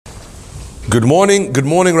Good morning,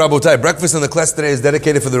 Rabotai. Breakfast in the class today is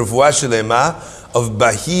dedicated for the Refuah Shlema of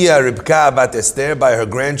Bahia Ribka Bat Esther by her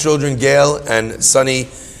grandchildren Gail and Sunny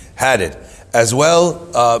Haddad. As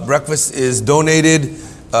well, breakfast is donated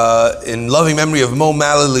in loving memory of Mo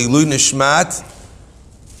Malali Lu Nishmat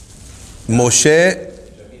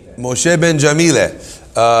Moshe Ben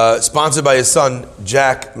Jamile, sponsored by his son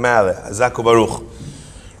Jack Maleh. Hazaku Baruch.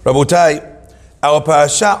 Rabotai, our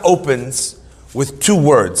parasha opens with two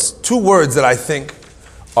words that I think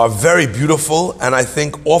are very beautiful, and I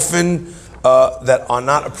think often that are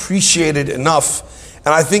not appreciated enough.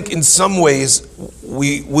 And I think in some ways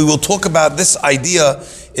we will talk about this idea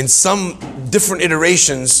in some different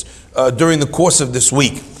iterations during the course of this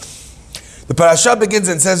week. The parasha begins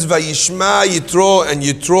and says, "Vayishma Yitro," and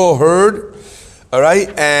Yitro heard, all right,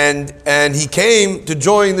 and he came to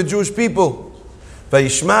join the Jewish people.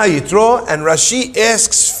 Vayishma Yitro, and Rashi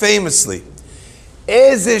asks famously,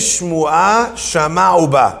 Eze shmu'a shama'u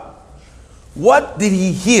ba. What did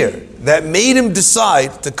he hear that made him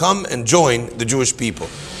decide to come and join the Jewish people?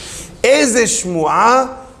 Eze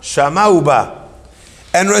shmu'a shama'u ba.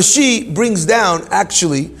 And Rashi brings down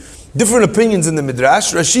actually different opinions in the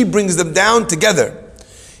Midrash. Rashi brings them down together.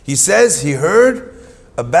 He says he heard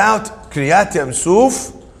about Kriyat Yam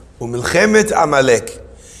Suf u'milchemet Amalek.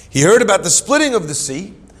 He heard about the splitting of the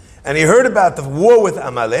sea, and he heard about the war with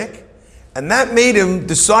Amalek. And that made him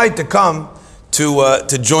decide to come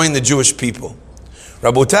to join the Jewish people.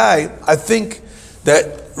 Rabotai, I think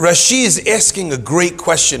that Rashi is asking a great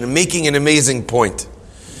question and making an amazing point.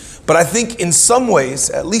 But I think in some ways,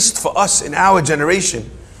 at least for us in our generation,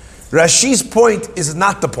 Rashi's point is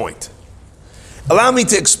not the point. Allow me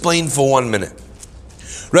to explain for 1 minute.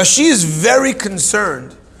 Rashi is very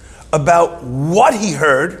concerned about what he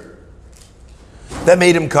heard that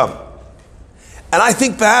made him come. And I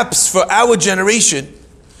think perhaps for our generation,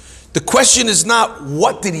 the question is not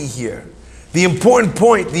what did he hear. The important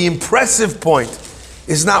point, the impressive point,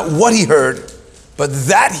 is not what he heard, but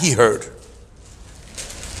that he heard.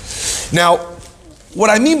 Now, what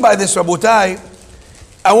I mean by this, Rabotai,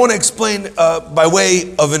 I want to explain by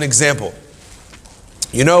way of an example.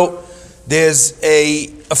 You know, there's a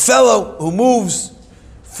fellow who moves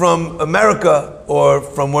from America or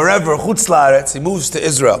from wherever, Chutz La'aretz, he moves to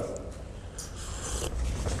Israel.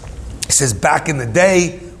 He says back in the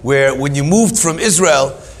day where when you moved from Israel,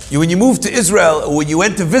 when you moved to Israel, or when you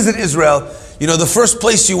went to visit Israel, you know, the first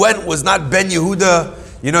place you went was not Ben Yehuda.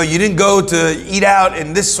 You know, you didn't go to eat out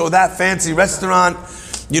in this or that fancy restaurant.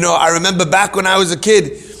 You know, I remember back when I was a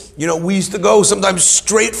kid, you know, we used to go sometimes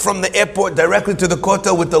straight from the airport directly to the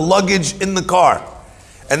kotel with the luggage in the car.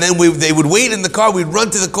 And then they would wait in the car, we'd run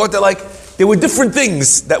to the kotel. Like, there were different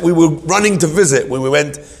things that we were running to visit when we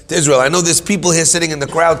went to Israel. I know there's people here sitting in the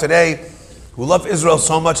crowd today who love Israel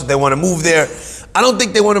so much that they want to move there. I don't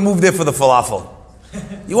think they want to move there for the falafel.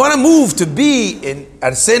 You want to move to be in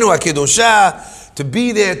Arsenu HaKedosha, to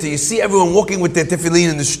be there till you see everyone walking with their tefillin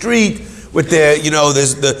in the street, with their, you know,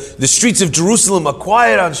 there's the streets of Jerusalem are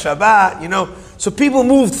quiet on Shabbat, you know. So people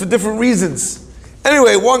moved for different reasons.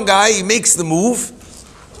 Anyway, one guy, he makes the move,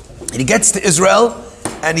 and he gets to Israel,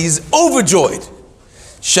 and he's overjoyed.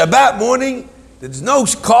 Shabbat morning, there's no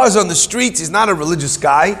cars on the streets. He's not a religious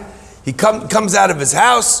guy. He comes out of his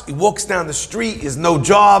house. He walks down the street. There's no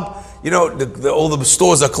job. You know, all the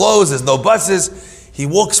stores are closed. There's no buses. He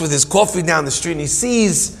walks with his coffee down the street, and he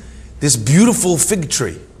sees this beautiful fig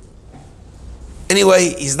tree.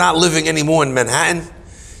 Anyway, he's not living anymore in Manhattan,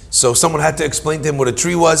 so someone had to explain to him what a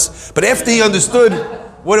tree was. But after he understood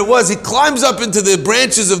what it was, he climbs up into the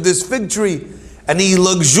branches of this fig tree, and he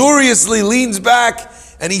luxuriously leans back,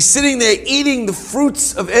 and he's sitting there eating the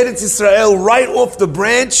fruits of Eretz Yisrael right off the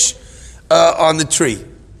branch on the tree.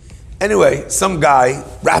 Anyway, some guy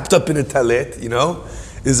wrapped up in a talit, you know,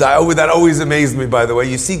 that always amazed me, by the way.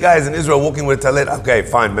 You see guys in Israel walking with a talit, okay,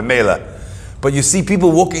 fine, memela. But you see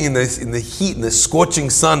people walking in the heat, in the scorching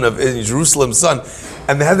sun of Jerusalem's sun,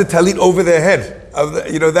 and they have the talit over their head.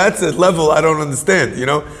 You know, that's a level I don't understand, you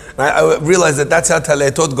know. I realize that's how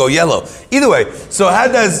taletot go yellow. Either way, so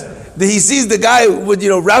he sees the guy with, you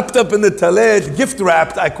know, wrapped up in the talet, gift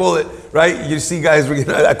wrapped, I call it, right? You see guys,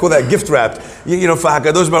 I call that gift wrapped. You know, for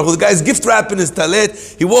HaKadosh Baruch Hu, the guy's gift wrapped in his talet.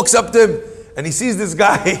 He walks up to him, and he sees this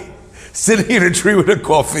guy sitting in a tree with a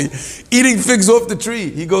coffee, eating figs off the tree.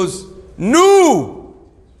 He goes, "No!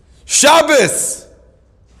 Shabbos!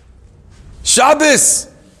 Shabbos!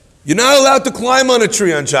 You're not allowed to climb on a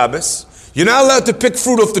tree on Shabbos. You're not allowed to pick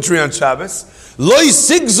fruit off the tree on Shabbos. Loi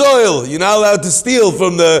sigzoil. You're not allowed to steal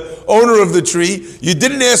from the owner of the tree. You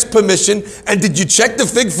didn't ask permission. And did you check the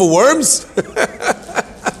fig for worms?"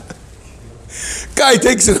 Guy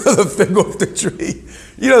takes another fig off the tree.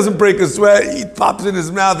 He doesn't break a sweat. He pops in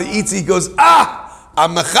his mouth. He eats it. He goes,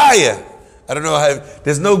 I'm mechaya. I don't know how.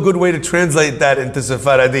 There's no good way to translate that into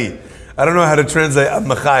Sephardi. I don't know how to translate I'm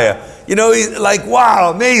mechaya. You know, he's like,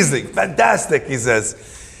 wow, amazing, fantastic. He says.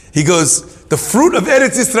 He goes, the fruit of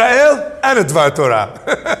Eretz Yisrael and a Dvar Torah.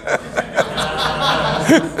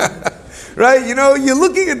 Right? You know, you're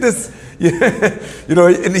looking at this. You know,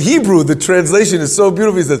 in Hebrew, the translation is so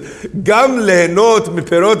beautiful. He says, "Gam lehenot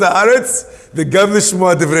miperot haaretz v'gam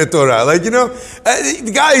lishmoa divrei Torah." Like, you know,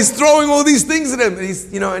 the guy is throwing all these things at him, and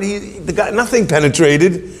he's, you know, and the guy, nothing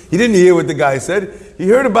penetrated. He didn't hear what the guy said. He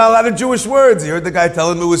heard about a lot of Jewish words. He heard the guy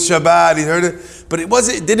tell him it was Shabbat. He heard it, but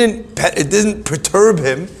it didn't perturb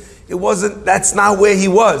him. It wasn't. That's not where he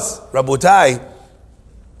was, Rabotai.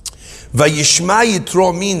 Vayishma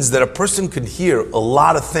Yitro means that a person could hear a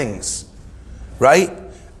lot of things, right?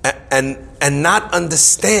 And not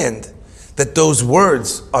understand that those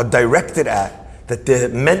words are directed at, that they're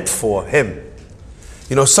meant for him.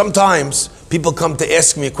 You know, sometimes people come to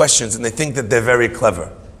ask me questions and they think that they're very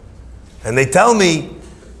clever. And they tell me,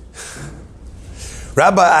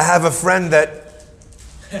 Rabbi, I have a friend that,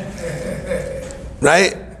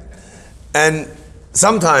 right? And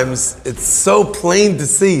sometimes it's so plain to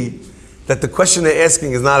see that the question they're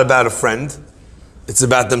asking is not about a friend, it's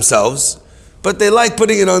about themselves, but they like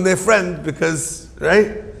putting it on their friend because,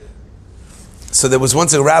 right? So there was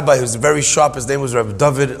once a rabbi who was very sharp. His name was Rabbi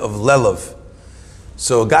David of Lelov.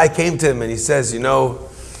 So a guy came to him and he says, you know,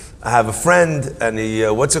 I have a friend and he,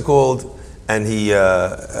 and he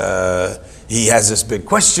has this big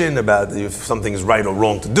question about if something is right or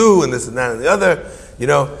wrong to do and this and that and the other, you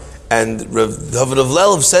know. And Rabbi David of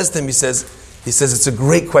Lelov says to him, he says, it's a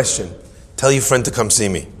great question. Tell your friend to come see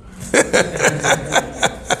me.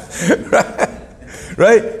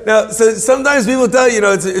 Right? Now, so sometimes people tell you,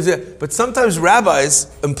 but sometimes rabbis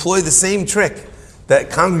employ the same trick that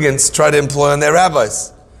congregants try to employ on their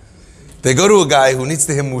rabbis. They go to a guy who needs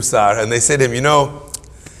to hear musar, and they say to him, you know,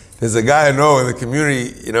 there's a guy I know in the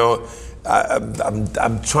community, you know,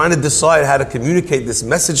 I'm trying to decide how to communicate this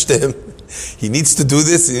message to him. He needs to do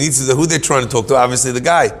this, he needs to do who they're trying to talk to, obviously the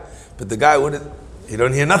guy. But the guy he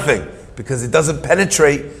don't hear nothing. Because it doesn't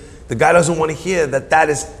penetrate. The guy doesn't want to hear that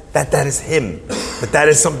is him. That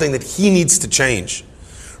is something that he needs to change.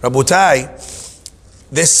 Rabotai,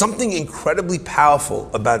 there's something incredibly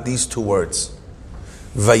powerful about these two words.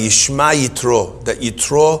 Vayishma Yitro, that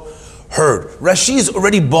Yitro heard. Rashi is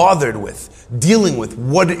already bothered with, dealing with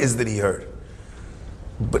what it is that he heard.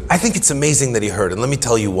 But I think it's amazing that he heard, and let me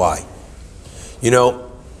tell you why. You know,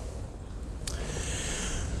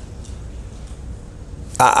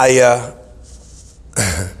 I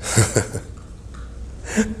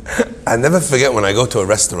never forget when I go to a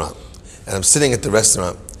restaurant and I'm sitting at the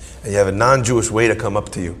restaurant and you have a non-Jewish waiter come up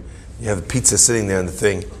to you. You have a pizza sitting there on the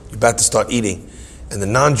thing. You're about to start eating, and the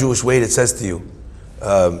non-Jewish waiter says to you,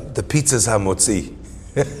 "The pizza's hamotzi."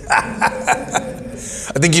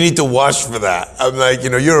 I think you need to wash for that. I'm like, you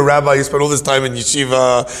know, you're a rabbi, you spent all this time in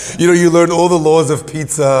yeshiva, you know, you learned all the laws of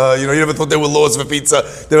pizza, you know, you never thought there were laws for pizza.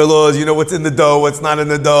 There are laws, you know, what's in the dough, what's not in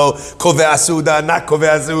the dough, kovei asuda, not kovei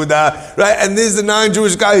asuda, right? And there's a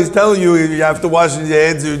non-Jewish guy who's telling you, you have to wash your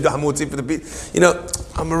hands, you hamotzi for the pizza. You know,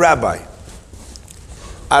 I'm a rabbi.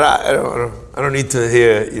 I don't need to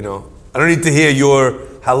hear, you know, I don't need to hear your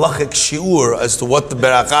halachic shiur as to what the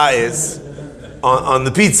berakah is on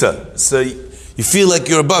the pizza. So you feel like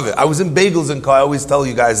you're above it. I was in Bagels and Co. I always tell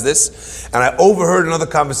you guys this. And I overheard another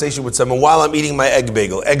conversation with someone while I'm eating my egg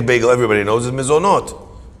bagel. Egg bagel, everybody knows, is mizonot.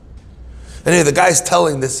 And anyway, the guy's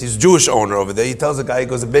telling this, he's a Jewish owner over there. He tells the guy, he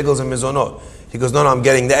goes, the bagels are mizonot. He goes, no, I'm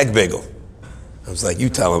getting the egg bagel. I was like, you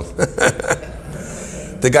tell him.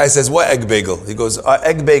 The guy says, what egg bagel? He goes, our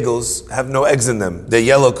egg bagels have no eggs in them. They're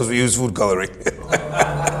yellow because we use food coloring.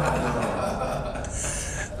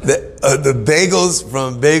 The bagels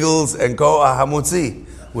from Bagels and Co. are hamotzi,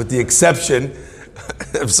 with the exception,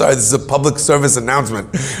 I'm sorry, this is a public service announcement,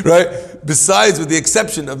 right? Besides, with the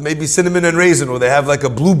exception of maybe cinnamon and raisin, or they have like a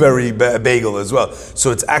blueberry bagel as well. So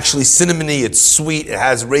it's actually cinnamony, it's sweet, it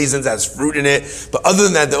has raisins, it has fruit in it. But other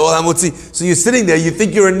than that, they're all hamotzi. So you're sitting there, you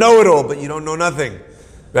think you're a know-it-all, but you don't know nothing,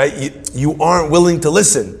 right? You aren't willing to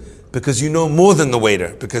listen because you know more than the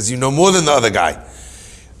waiter, because you know more than the other guy.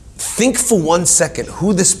 Think for 1 second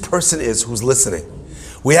who this person is who's listening.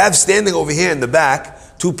 We have standing over here in the back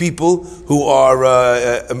 2 people who are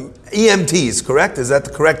EMTs, correct? Is that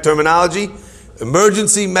the correct terminology?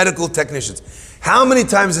 Emergency medical technicians. How many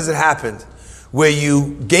times has it happened where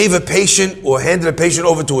you gave a patient or handed a patient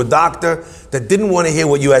over to a doctor that didn't want to hear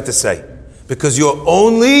what you had to say? Because you're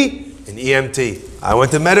only an EMT. I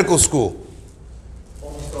went to medical school.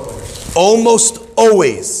 Almost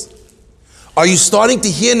always. Are you starting to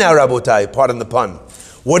hear now, Rabotai, pardon the pun,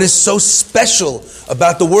 what is so special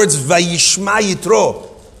about the words Vayishma Yitro?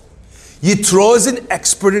 Yitro is an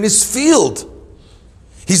expert in his field.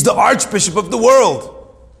 He's the archbishop of the world.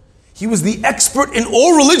 He was the expert in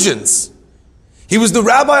all religions. He was the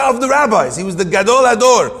rabbi of the rabbis. He was the Gadol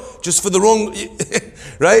Ador, just for the wrong,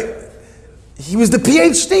 right? He was the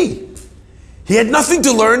PhD. He had nothing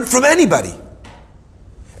to learn from anybody.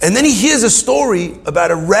 And then he hears a story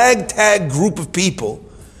about a ragtag group of people,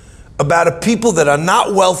 about a people that are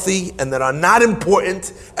not wealthy and that are not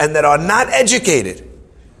important and that are not educated.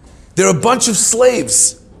 They're a bunch of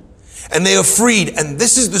slaves and they are freed, and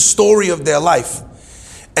this is the story of their life.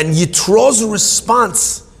 And Yitro's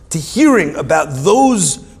response to hearing about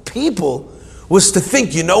those people was to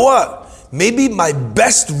think, you know what? Maybe my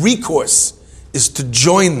best recourse is to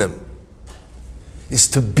join them, is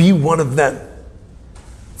to be one of them.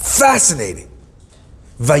 Fascinating.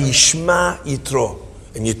 Vayishma Yitro.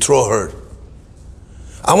 And Yitro heard.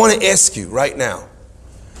 I want to ask you right now,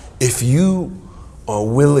 if you are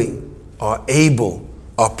willing, are able,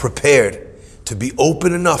 are prepared to be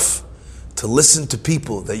open enough to listen to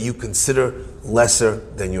people that you consider lesser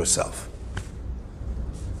than yourself.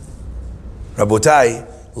 Rabotai,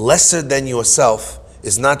 lesser than yourself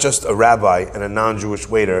is not just a rabbi and a non-Jewish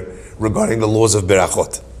waiter regarding the laws of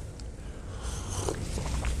Berachot.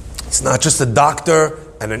 It's not just a doctor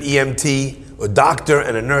and an EMT, a doctor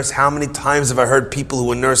and a nurse. How many times have I heard people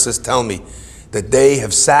who are nurses tell me that they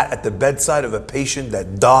have sat at the bedside of a patient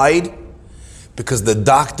that died because the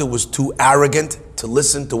doctor was too arrogant to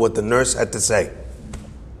listen to what the nurse had to say?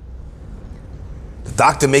 The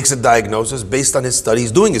doctor makes a diagnosis based on his study.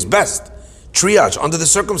 He's doing his best. Triage under the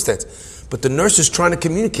circumstance. But the nurse is trying to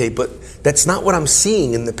communicate, but that's not what I'm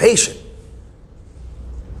seeing in the patient.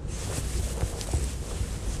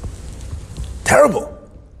 Terrible.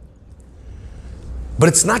 But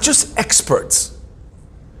it's not just experts.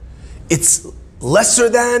 It's lesser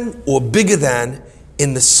than or bigger than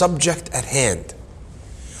in the subject at hand.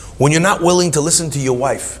 When you're not willing to listen to your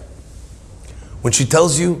wife, when she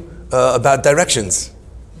tells you about directions.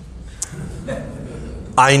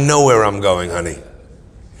 I know where I'm going, honey.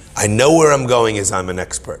 I know where I'm going as I'm an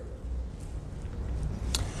expert.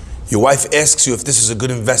 Your wife asks you if this is a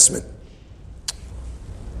good investment.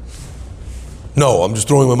 No, I'm just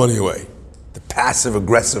throwing my money away. The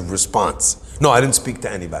passive-aggressive response. No, I didn't speak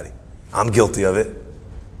to anybody. I'm guilty of it.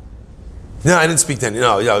 No, I didn't speak to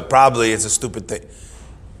anybody. No, probably it's a stupid thing.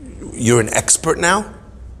 You're an expert now?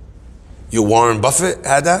 You're Warren Buffett,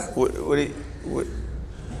 had that?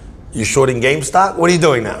 You shorting GameStop? What are you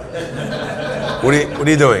doing now? What are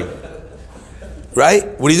you doing?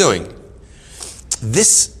 Right? What are you doing?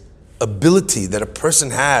 This ability that a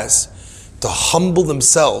person has to humble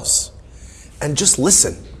themselves and just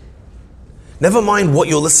listen. Never mind what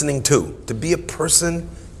you're listening to be a person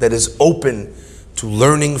that is open to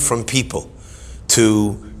learning from people,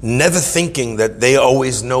 to never thinking that they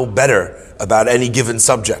always know better about any given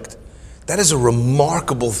subject. That is a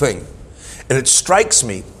remarkable thing. And it strikes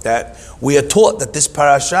me that we are taught that this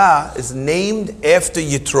parasha is named after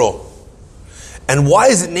Yitro. And why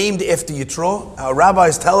is it named after Yitro? Our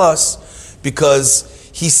rabbis tell us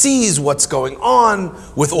because he sees what's going on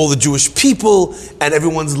with all the Jewish people and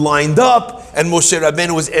everyone's lined up and Moshe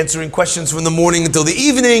Rabbeinu was answering questions from the morning until the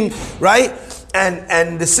evening, right?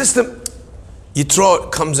 And the system,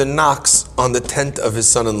 Yitro comes and knocks on the tent of his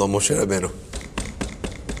son-in-law, Moshe Rabbeinu.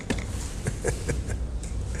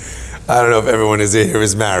 I don't know if everyone is here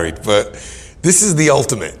is married, but this is the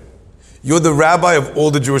ultimate. You're the rabbi of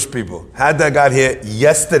all the Jewish people. Hadda got here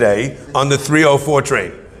yesterday on the 304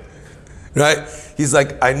 train, right? He's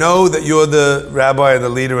like, I know that you're the rabbi and the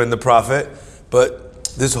leader and the prophet, but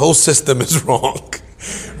this whole system is wrong.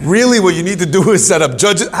 Really what you need to do is set up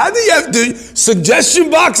judges. How do you have the suggestion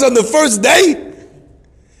box on the first day?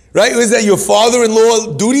 Right? Is that your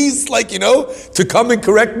father-in-law duties, to come and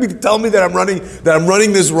correct me, to tell me that I'm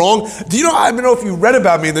running this wrong? Do you know, I don't know if you read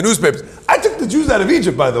about me in the newspapers. I took the Jews out of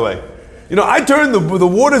Egypt, by the way. I turned the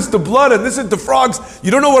waters to blood and this into frogs.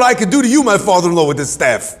 You don't know what I could do to you, my father-in-law, with this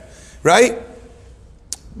staff. Right?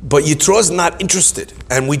 But Yitro is not interested.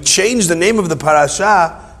 And we changed the name of the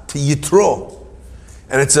parasha to Yitro.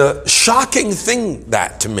 And it's a shocking thing,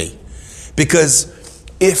 that, to me. Because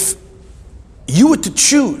if you were to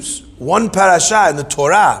choose one parasha in the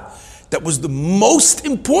Torah that was the most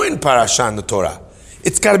important parasha in the Torah,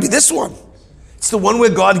 it's got to be this one. It's the one where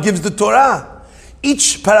God gives the Torah.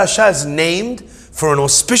 Each parasha is named for an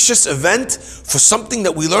auspicious event, for something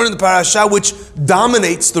that we learn in the parasha which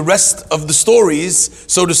dominates the rest of the stories,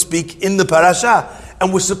 so to speak, in the parasha.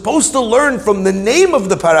 And we're supposed to learn from the name of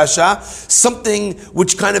the parasha something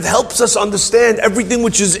which kind of helps us understand everything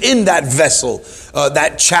which is in that vessel,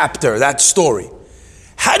 that chapter, that story.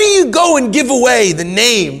 How do you go and give away the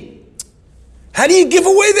name? How do you give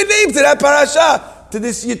away the name to that parasha, to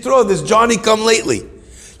this Yitro, this Johnny come lately?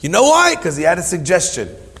 You know why? Because he had a suggestion.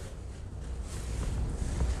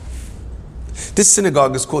 This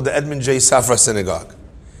synagogue is called the Edmund J. Safra Synagogue.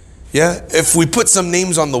 Yeah? If we put some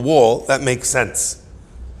names on the wall, that makes sense.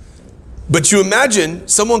 But you imagine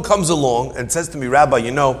someone comes along and says to me, Rabbi,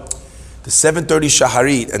 you know, the 7:30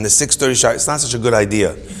 shaharit and the 6:30 shaharit, it's not such a good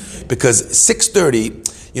idea. Because 6:30,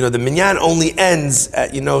 the minyan only ends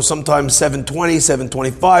at, sometimes 7:20,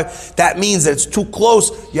 7:25. That means that it's too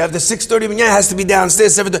close. You have the 6:30 minyan, has to be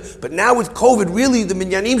downstairs, 7:30. But now with COVID, really the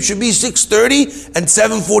minyanim should be 6:30 and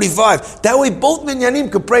 7:45. That way both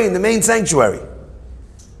minyanim could pray in the main sanctuary.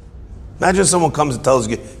 Imagine someone comes and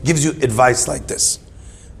gives you advice like this.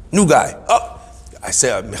 New guy. Oh, I say,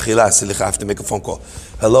 Mechila, Silicha, I have to make a phone call.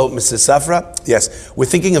 Hello, Mrs. Safra? Yes. We're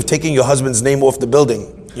thinking of taking your husband's name off the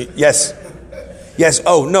building. Yes. Yes.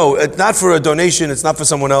 Oh, no, it's not for a donation. It's not for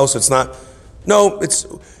someone else. It's not. No, it's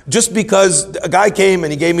just because a guy came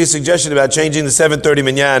and he gave me a suggestion about changing the 7:30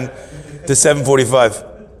 minyan to 7:45.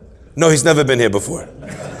 No, he's never been here before.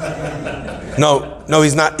 No,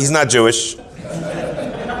 he's not. He's not Jewish.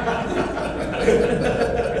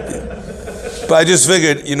 But I just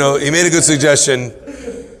figured, he made a good suggestion.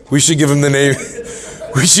 We should give him the name.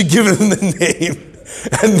 We should give him the name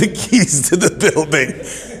and the keys to the building.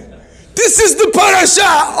 This is the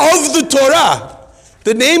parasha of the Torah.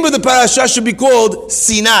 The name of the parasha should be called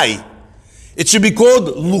Sinai. It should be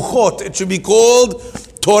called Luchot. It should be called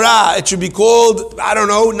Torah. It should be called, I don't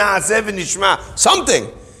know, Na'aseh v'Nishma. Something.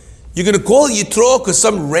 You're going to call it Yitro because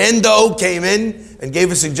some rando came in and gave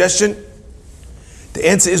a suggestion? The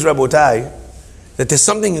answer is, Rabotai, that there's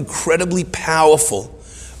something incredibly powerful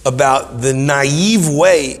about the naive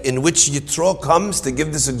way in which Yitro comes to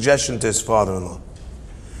give the suggestion to his father-in-law.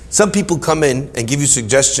 Some people come in and give you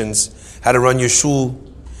suggestions how to run your shul,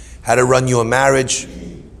 how to run your marriage.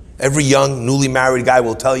 Every young, newly married guy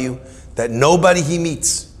will tell you that nobody he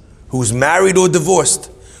meets who's married or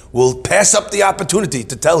divorced will pass up the opportunity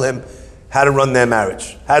to tell him how to run their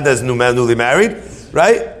marriage. How does newly married,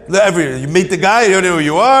 right? You meet the guy, you don't know who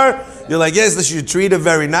you are. You're like, yes, you should treat her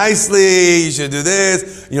very nicely. You should do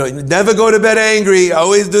this. Never go to bed angry.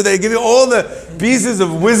 Always do that. They give you all the pieces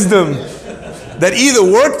of wisdom that either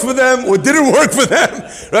worked for them or didn't work for them,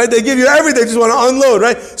 right? They give you everything. They just want to unload,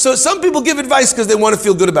 right? So some people give advice because they want to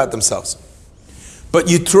feel good about themselves. But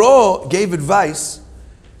Yitro gave advice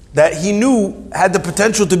that he knew had the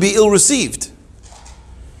potential to be ill-received.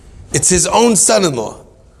 It's his own son-in-law.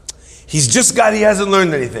 He hasn't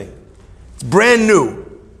learned anything. It's brand new.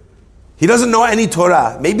 He doesn't know any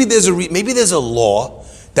Torah. Maybe there's a law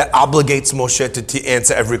that obligates Moshe to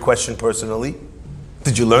answer every question personally.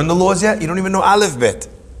 Did you learn the laws yet? You don't even know Aleph Bet.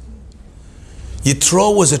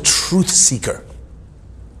 Yitro was a truth seeker.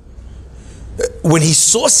 When he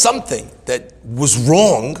saw something that was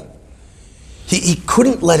wrong, he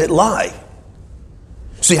couldn't let it lie.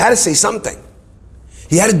 So he had to say something.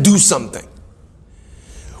 He had to do something.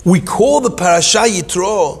 We call the parasha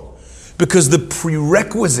Yitro because the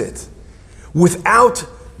prerequisite, without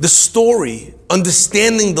the story,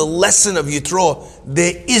 understanding the lesson of Yitro,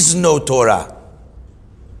 there is no Torah.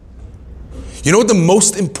 You know what the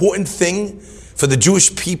most important thing for the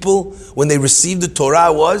Jewish people when they received the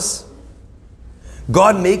Torah was?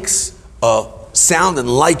 God makes a sound and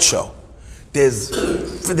light show.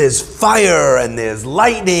 There's fire and there's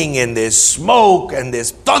lightning and there's smoke and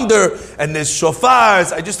there's thunder and there's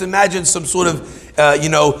shofars. I just imagine some sort of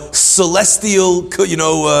celestial person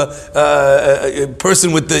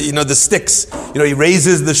with the sticks. He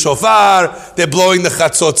raises the shofar. They're blowing the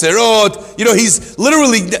chatzotzerot. He's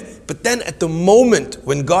literally. But then at the moment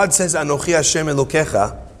when God says Anochi Hashem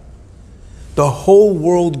Elokecha, the whole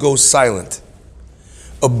world goes silent.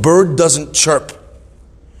 A bird doesn't chirp.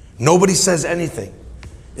 Nobody says anything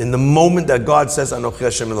in the moment that God says Anochi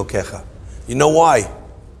Hashem Elokecha. You know why?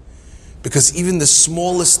 Because even the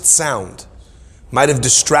smallest sound might have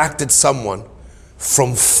distracted someone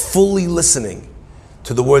from fully listening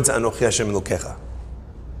to the words Anochi Hashem Elokecha.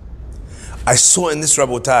 I saw in this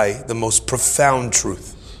Rabotai the most profound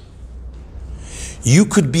truth. You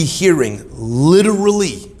could be hearing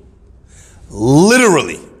literally,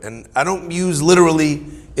 and I don't use literally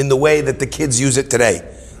in the way that the kids use it today.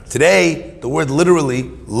 Today, the word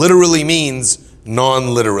literally means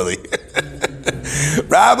non-literally.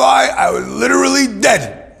 Rabbi, I was literally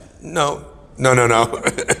dead. No.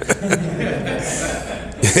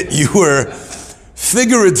 You were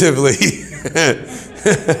figuratively.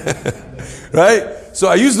 Right? So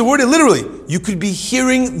I use the word literally. You could be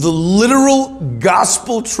hearing the literal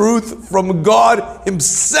gospel truth from God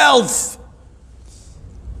himself.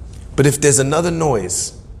 But if there's another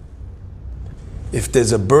noise, if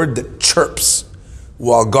there's a bird that chirps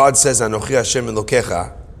while God says, Anochi Hashem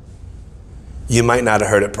Elokecha, you might not have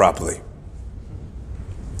heard it properly.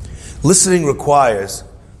 Listening requires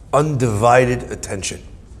undivided attention.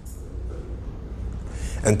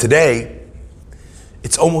 And today,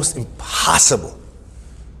 it's almost impossible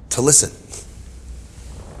to listen,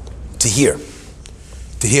 to hear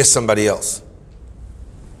somebody else.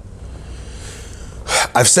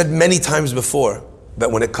 I've said many times before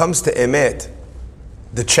that when it comes to emet,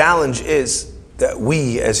 the challenge is that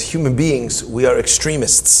we as human beings, we are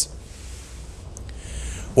extremists.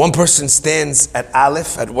 One person stands at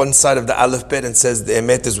Aleph, at one side of the Aleph bet, and says the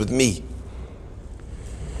emet is with me.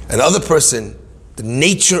 Another person, the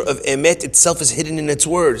nature of emet itself is hidden in its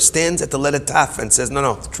word, stands at the letter Taf and says,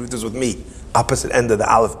 no, the truth is with me. Opposite end of the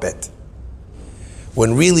Aleph bet.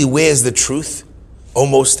 When really, where's the truth?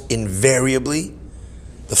 Almost invariably,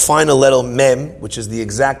 the final letter Mem, which is the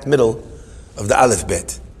exact middle of the Aleph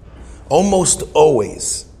bet. Almost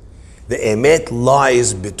always, the emet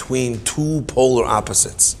lies between two polar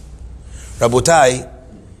opposites. Rabotai,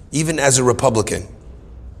 even as a Republican,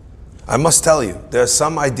 I must tell you, there are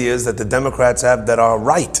some ideas that the Democrats have that are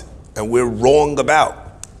right and we're wrong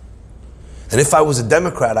about. And if I was a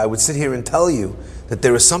Democrat, I would sit here and tell you that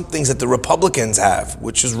there are some things that the Republicans have,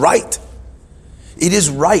 which is right. It is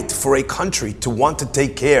right for a country to want to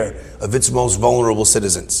take care of its most vulnerable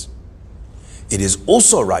citizens. It is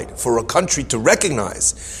also right for a country to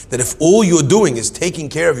recognize that if all you're doing is taking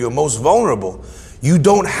care of your most vulnerable, you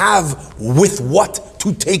don't have with what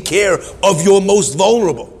to take care of your most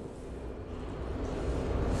vulnerable.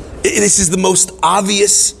 This is the most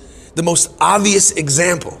obvious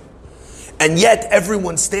example. And yet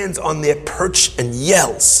everyone stands on their perch and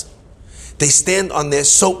yells. They stand on their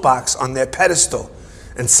soapbox, on their pedestal,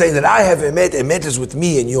 and say that I have emet, emet is with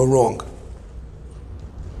me and you're wrong.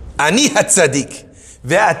 Ani hatzadik,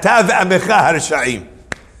 ve'ata ve'amecha harsha'im.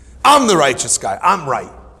 I'm the righteous guy, I'm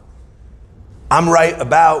right. I'm right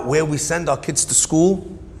about where we send our kids to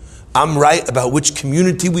school. I'm right about which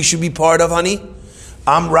community we should be part of, honey.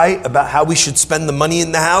 I'm right about how we should spend the money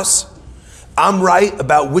in the house. I'm right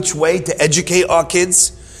about which way to educate our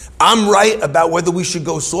kids. I'm right about whether we should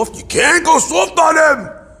go soft. You can't go soft on him.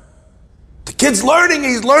 The kid's learning,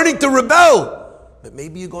 he's learning to rebel. But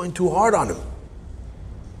maybe you're going too hard on him.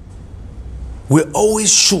 We're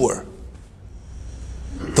always sure.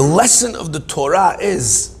 The lesson of the Torah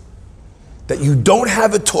is that you don't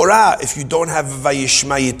have a Torah if you don't have a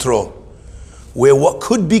Vayishma Yitro, where what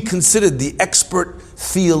could be considered the expert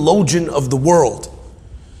theologian of the world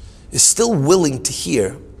is still willing to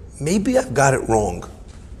hear, maybe I've got it wrong.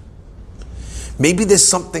 Maybe there's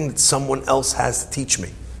something that someone else has to teach me.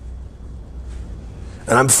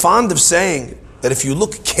 And I'm fond of saying that if you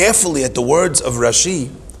look carefully at the words of Rashi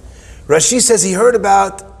says he heard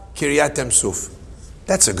about Kiryat Yamsuf.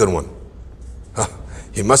 That's a good one.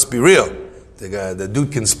 He must be real. The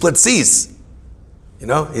dude can split seas. You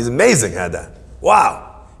know, he's amazing at that.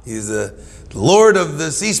 Wow. He's the Lord of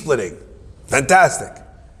the sea splitting. Fantastic.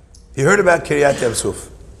 He heard about Kiryat Yamsuf.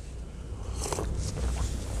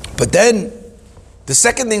 But then, the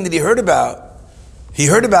second thing that he heard about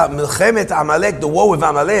Milchemet Amalek, the war with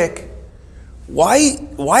Amalek. Why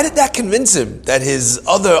did that convince him that his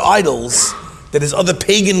other idols, that his other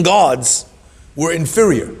pagan gods were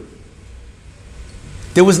inferior?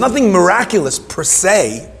 There was nothing miraculous per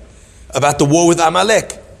se about the war with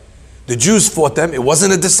Amalek. The Jews fought them. It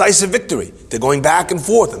wasn't a decisive victory. They're going back and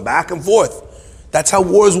forth and back and forth. That's how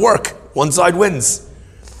wars work. One side wins.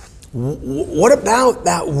 What about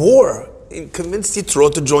that war convinced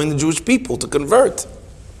Yitro to join the Jewish people, to convert?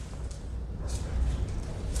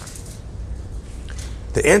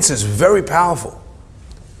 The answer is very powerful.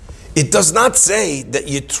 It does not say that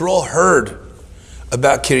Yitro heard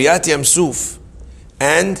about Kiryat Yamsuf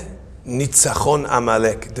and Nitzachon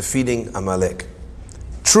Amalek, defeating Amalek.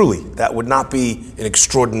 Truly, that would not be an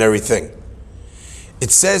extraordinary thing.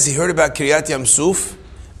 It says he heard about Kiryat Yamsuf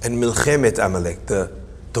and Milchemet Amalek,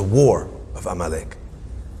 the war of Amalek.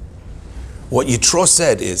 What Yitro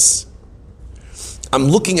said is, I'm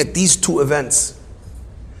looking at these two events,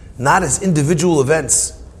 not as individual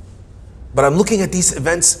events, but I'm looking at these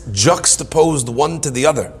events juxtaposed one to the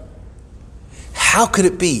other. How could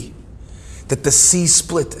it be that the sea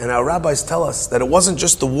split? And our rabbis tell us that it wasn't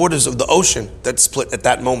just the waters of the ocean that split at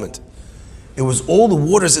that moment. It was all the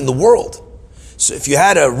waters in the world. So if you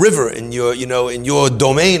had a river in your, in your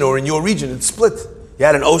domain or in your region, it split. You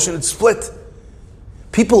had an ocean, it split.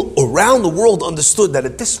 People around the world understood that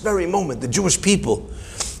at this very moment, the Jewish people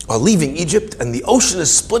are leaving Egypt and the ocean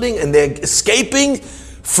is splitting and they're escaping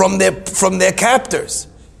from their captors.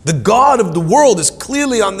 The God of the world is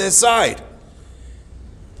clearly on their side.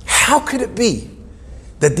 How could it be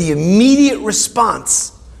that the immediate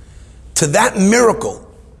response to that miracle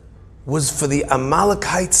was for the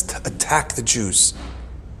Amalekites to attack the Jews?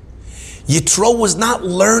 Yitro was not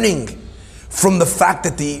learning from the fact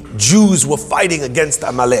that the Jews were fighting against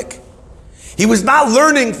Amalek. He was not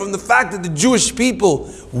learning from the fact that the Jewish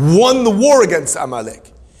people won the war against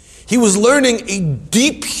Amalek. He was learning a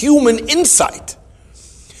deep human insight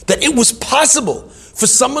that it was possible for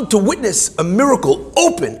someone to witness a miracle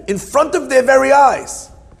open in front of their very eyes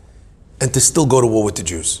and to still go to war with the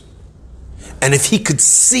Jews. And if he could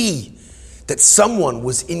see that someone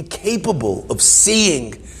was incapable of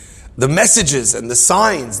seeing the messages and the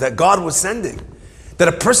signs that God was sending, that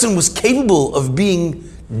a person was capable of being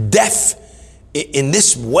deaf in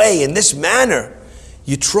this way, in this manner,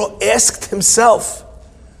 Yitro asked himself,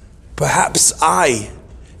 perhaps I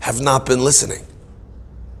have not been listening.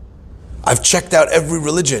 I've checked out every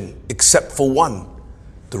religion except for one,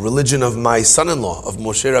 the religion of my son-in-law, of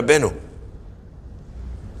Moshe Rabbeinu.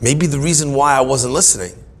 Maybe the reason why I wasn't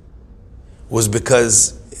listening was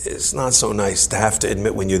because it's not so nice to have to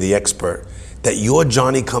admit when you're the expert that your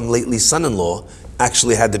Johnny-come-lately son-in-law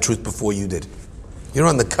actually had the truth before you did. You're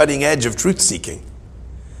on the cutting edge of truth-seeking.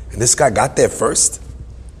 And this guy got there first.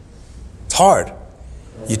 It's hard.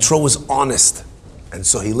 Yitro was honest, and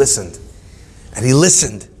so he listened. And he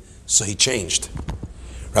listened, so he changed.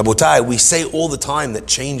 Rabotai, we say all the time that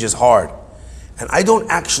change is hard. And I don't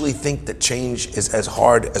actually think that change is as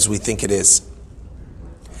hard as we think it is.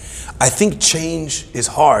 I think change is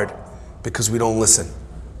hard because we don't listen.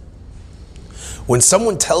 When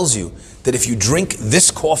someone tells you that if you drink this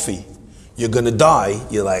coffee, you're going to die,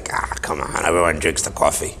 you're like, come on, everyone drinks the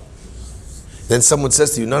coffee. Then someone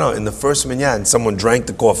says to you, no, in the first minyan, someone drank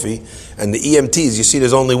the coffee, and the EMTs, you see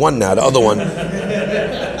there's only one now, the other one.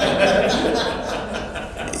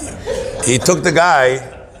 He took the guy,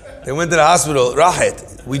 they went to the hospital,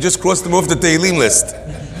 Rahet, we just crossed him off the Tehillim list.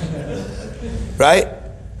 Right?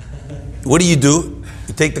 What do? You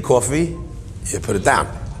take the coffee, you put it down.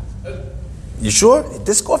 You sure?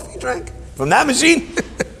 This coffee you drank? From that machine?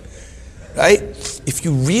 Right? If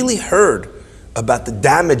you really heard about the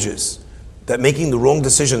damages that making the wrong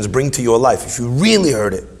decisions bring to your life, if you really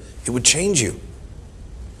heard it, it would change you.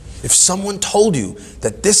 If someone told you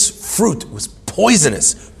that this fruit was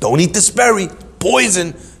poisonous, don't eat this berry,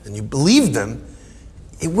 poison, and you believed them,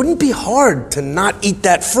 it wouldn't be hard to not eat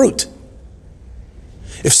that fruit.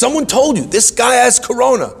 If someone told you this guy has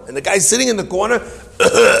corona and the guy's sitting in the corner,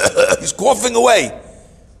 he's coughing away,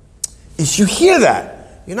 if you hear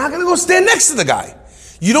that, you're not going to go stand next to the guy.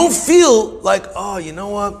 You don't feel like, oh, you know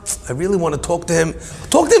what? I really want to talk to him. I'll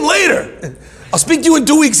talk to him later. I'll speak to you in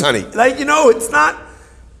 2 weeks, honey. Like, it's not.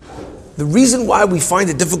 The reason why we find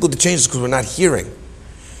it difficult to change is because we're not hearing.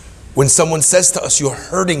 When someone says to us, you're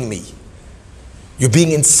hurting me, you're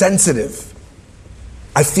being insensitive,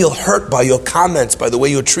 I feel hurt by your comments, by the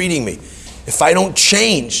way you're treating me. If I don't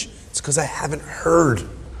change, it's because I haven't heard.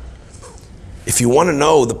 If you want to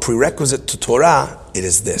know the prerequisite to Torah, it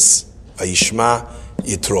is this. Vayishma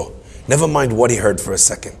Yitro. Never mind what he heard for a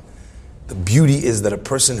second. The beauty is that a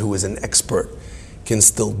person who is an expert can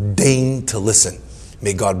still deign to listen.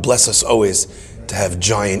 May God bless us always to have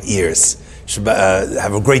giant ears.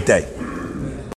 Have a great day.